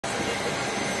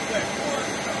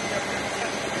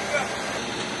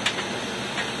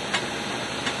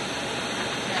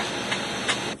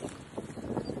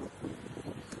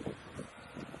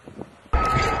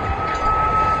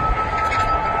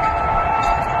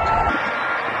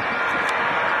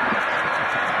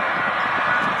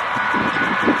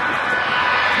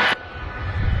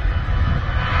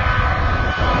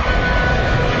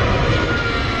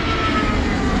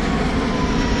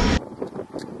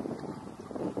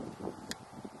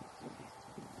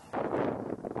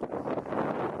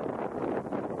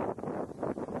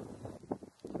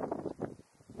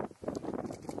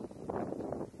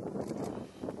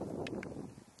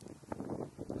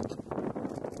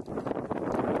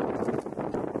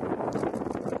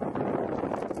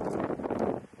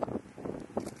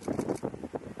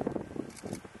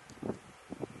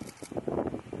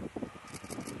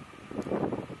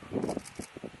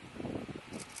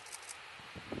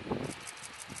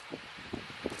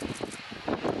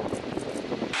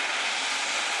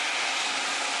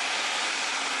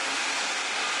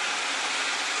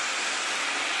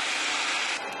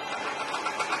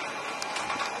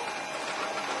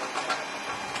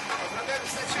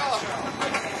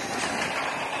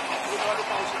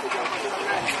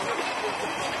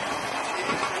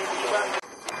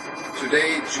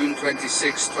Today, June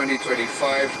 26,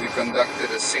 2025, we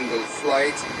conducted a single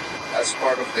flight as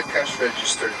part of the cash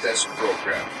register test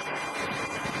program.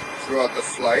 Throughout the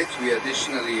flight, we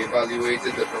additionally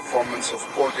evaluated the performance of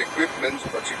port equipment,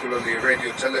 particularly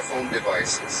radio telephone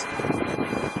devices.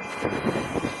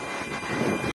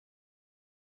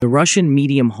 The Russian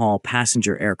medium-haul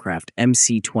passenger aircraft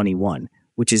MC-21,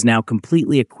 which is now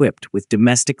completely equipped with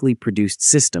domestically produced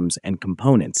systems and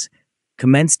components,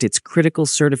 commenced its critical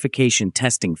certification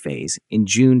testing phase in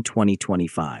June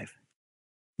 2025.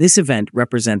 This event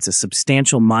represents a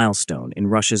substantial milestone in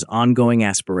Russia's ongoing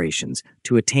aspirations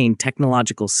to attain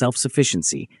technological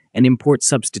self-sufficiency and import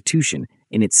substitution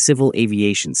in its civil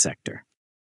aviation sector.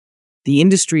 The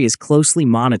industry is closely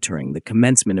monitoring the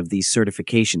commencement of these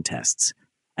certification tests,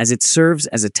 as it serves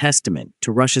as a testament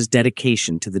to Russia's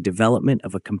dedication to the development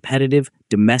of a competitive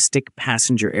domestic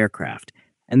passenger aircraft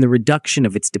and the reduction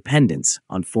of its dependence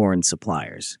on foreign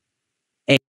suppliers.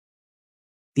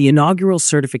 The inaugural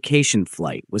certification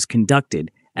flight was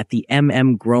conducted at the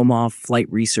Gromov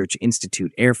Flight Research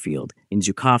Institute airfield in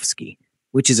Zhukovsky,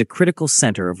 which is a critical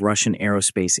center of Russian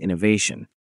aerospace innovation.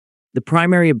 The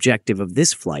primary objective of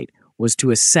this flight was to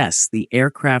assess the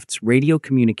aircraft's radio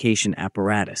communication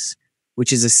apparatus,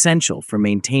 which is essential for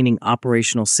maintaining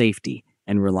operational safety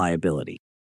and reliability.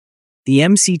 The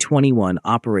MC-21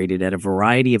 operated at a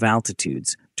variety of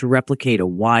altitudes to replicate a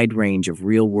wide range of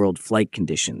real-world flight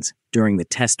conditions during the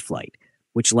test flight,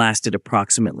 which lasted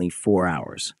approximately 4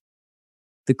 hours.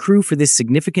 The crew for this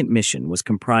significant mission was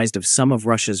comprised of some of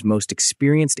Russia's most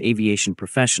experienced aviation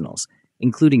professionals,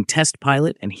 including test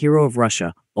pilot and hero of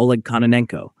Russia Oleg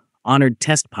Kononenko, honored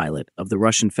test pilot of the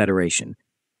Russian Federation,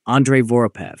 Andrei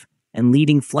Voropev, and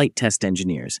leading flight test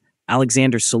engineers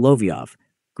Alexander Solovyov,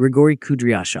 Grigory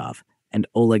Kudryashov, and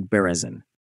Oleg Berezin.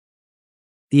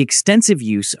 The extensive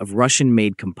use of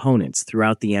Russian-made components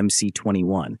throughout the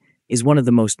MC-21 is one of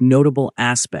the most notable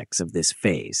aspects of this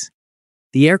phase.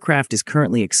 The aircraft is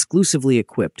currently exclusively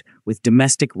equipped with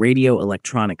domestic radio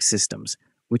electronic systems,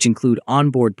 which include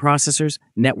onboard processors,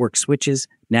 network switches,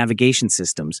 navigation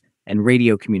systems, and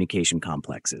radio communication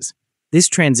complexes. This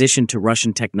transition to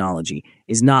Russian technology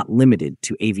is not limited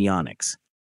to avionics.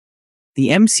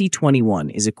 The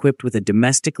MC-21 is equipped with a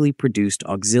domestically produced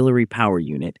auxiliary power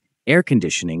unit, air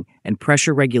conditioning and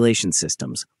pressure regulation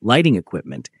systems, lighting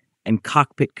equipment, and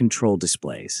cockpit control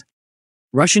displays.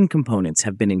 Russian components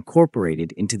have been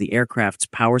incorporated into the aircraft's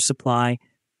power supply,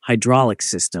 hydraulic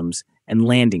systems, and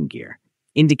landing gear,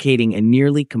 indicating a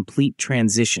nearly complete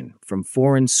transition from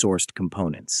foreign-sourced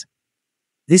components.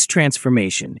 This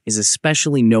transformation is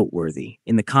especially noteworthy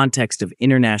in the context of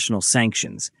international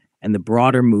sanctions and the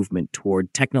broader movement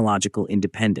toward technological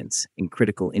independence in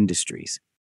critical industries.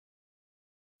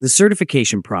 The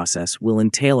certification process will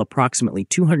entail approximately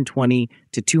 220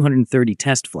 to 230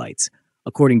 test flights,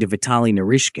 according to Vitaly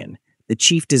Narishkin, the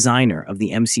chief designer of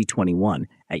the MC-21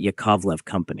 at Yakovlev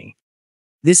Company.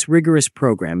 This rigorous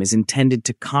program is intended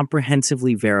to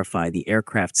comprehensively verify the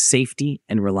aircraft's safety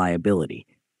and reliability,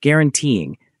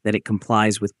 guaranteeing that it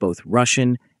complies with both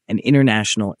Russian and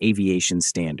international aviation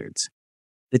standards.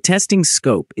 The testing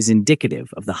scope is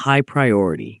indicative of the high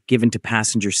priority given to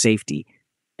passenger safety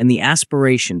and the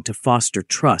aspiration to foster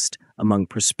trust among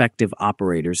prospective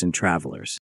operators and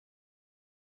travelers.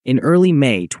 In early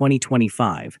May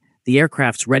 2025, the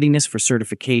aircraft's readiness for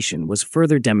certification was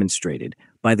further demonstrated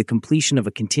by the completion of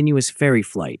a continuous ferry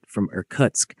flight from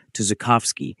Irkutsk to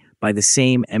Zhukovsky by the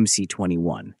same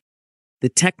MC-21. The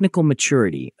technical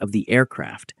maturity of the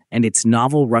aircraft and its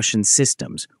novel Russian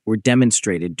systems were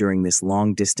demonstrated during this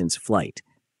long-distance flight,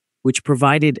 which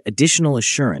provided additional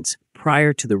assurance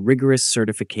prior to the rigorous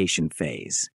certification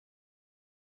phase.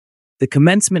 The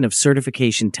commencement of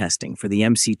certification testing for the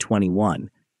MC-21,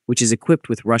 which is equipped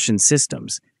with Russian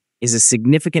systems, is a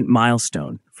significant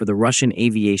milestone for the Russian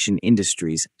aviation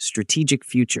industry's strategic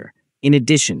future, in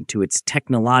addition to its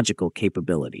technological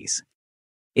capabilities.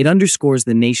 It underscores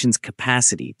the nation's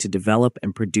capacity to develop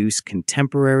and produce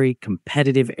contemporary,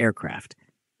 competitive aircraft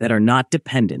that are not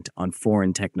dependent on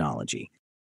foreign technology.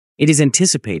 It is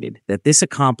anticipated that this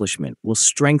accomplishment will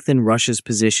strengthen Russia's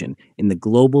position in the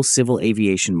global civil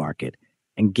aviation market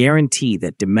and guarantee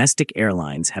that domestic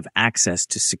airlines have access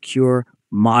to secure,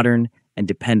 modern, and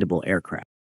dependable aircraft.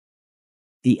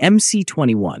 The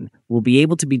MC-21 will be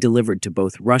able to be delivered to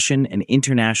both Russian and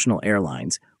international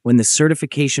airlines when the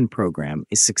certification program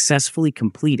is successfully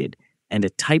completed and a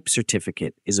type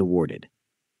certificate is awarded.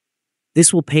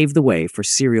 This will pave the way for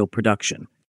serial production.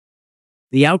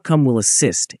 The outcome will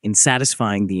assist in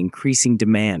satisfying the increasing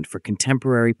demand for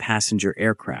contemporary passenger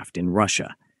aircraft in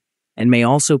Russia, and may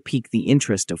also pique the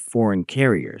interest of foreign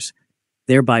carriers,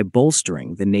 thereby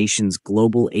bolstering the nation's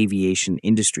global aviation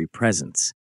industry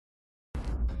presence.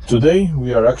 Today,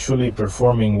 we are actually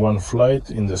performing one flight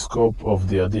in the scope of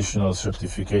the additional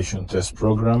certification test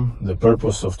program. The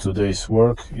purpose of today's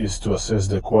work is to assess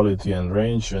the quality and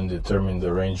range and determine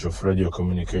the range of radio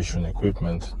communication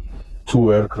equipment.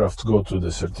 2 aircraft go to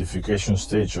the certification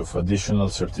stage of additional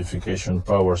certification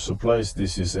power supplies.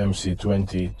 This is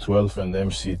MC-21 and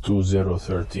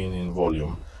MC-2013 in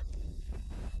volume.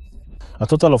 A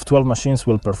total of 12 machines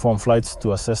will perform flights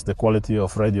to assess the quality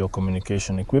of radio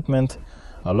communication equipment,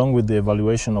 along with the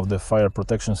evaluation of the fire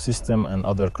protection system and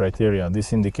other criteria.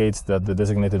 This indicates that the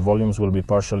designated volumes will be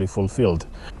partially fulfilled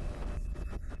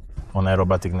on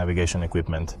aerobatic navigation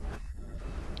equipment.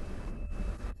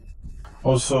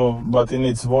 Also, but in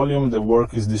its volume, the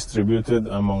work is distributed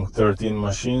among 13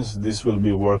 machines. This will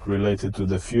be work related to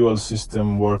the fuel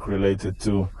system, work related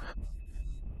to...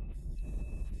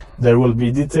 There will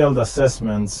be detailed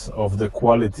assessments of the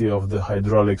quality of the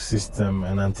hydraulic system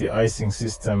and anti-icing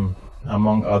system,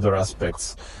 among other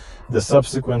aspects. The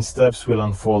subsequent steps will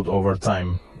unfold over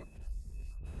time.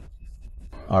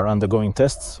 Are undergoing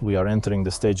tests. We are entering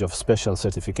the stage of special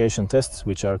certification tests,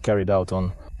 which are carried out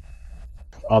on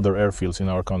other airfields in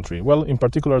our country. Well, in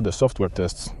particular, the software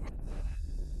tests.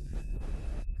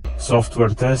 Software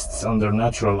tests under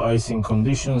natural icing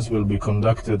conditions will be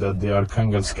conducted at the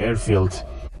Arkhangelsk airfield.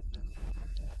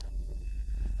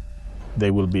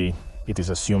 It is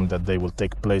assumed that they will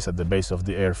take place at the base of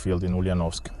the airfield in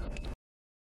Ulyanovsk.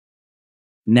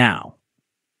 Now,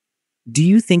 do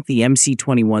you think the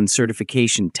MC-21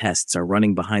 certification tests are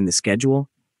running behind the schedule?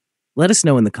 Let us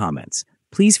know in the comments.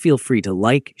 Please feel free to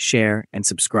like, share, and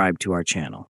subscribe to our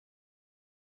channel.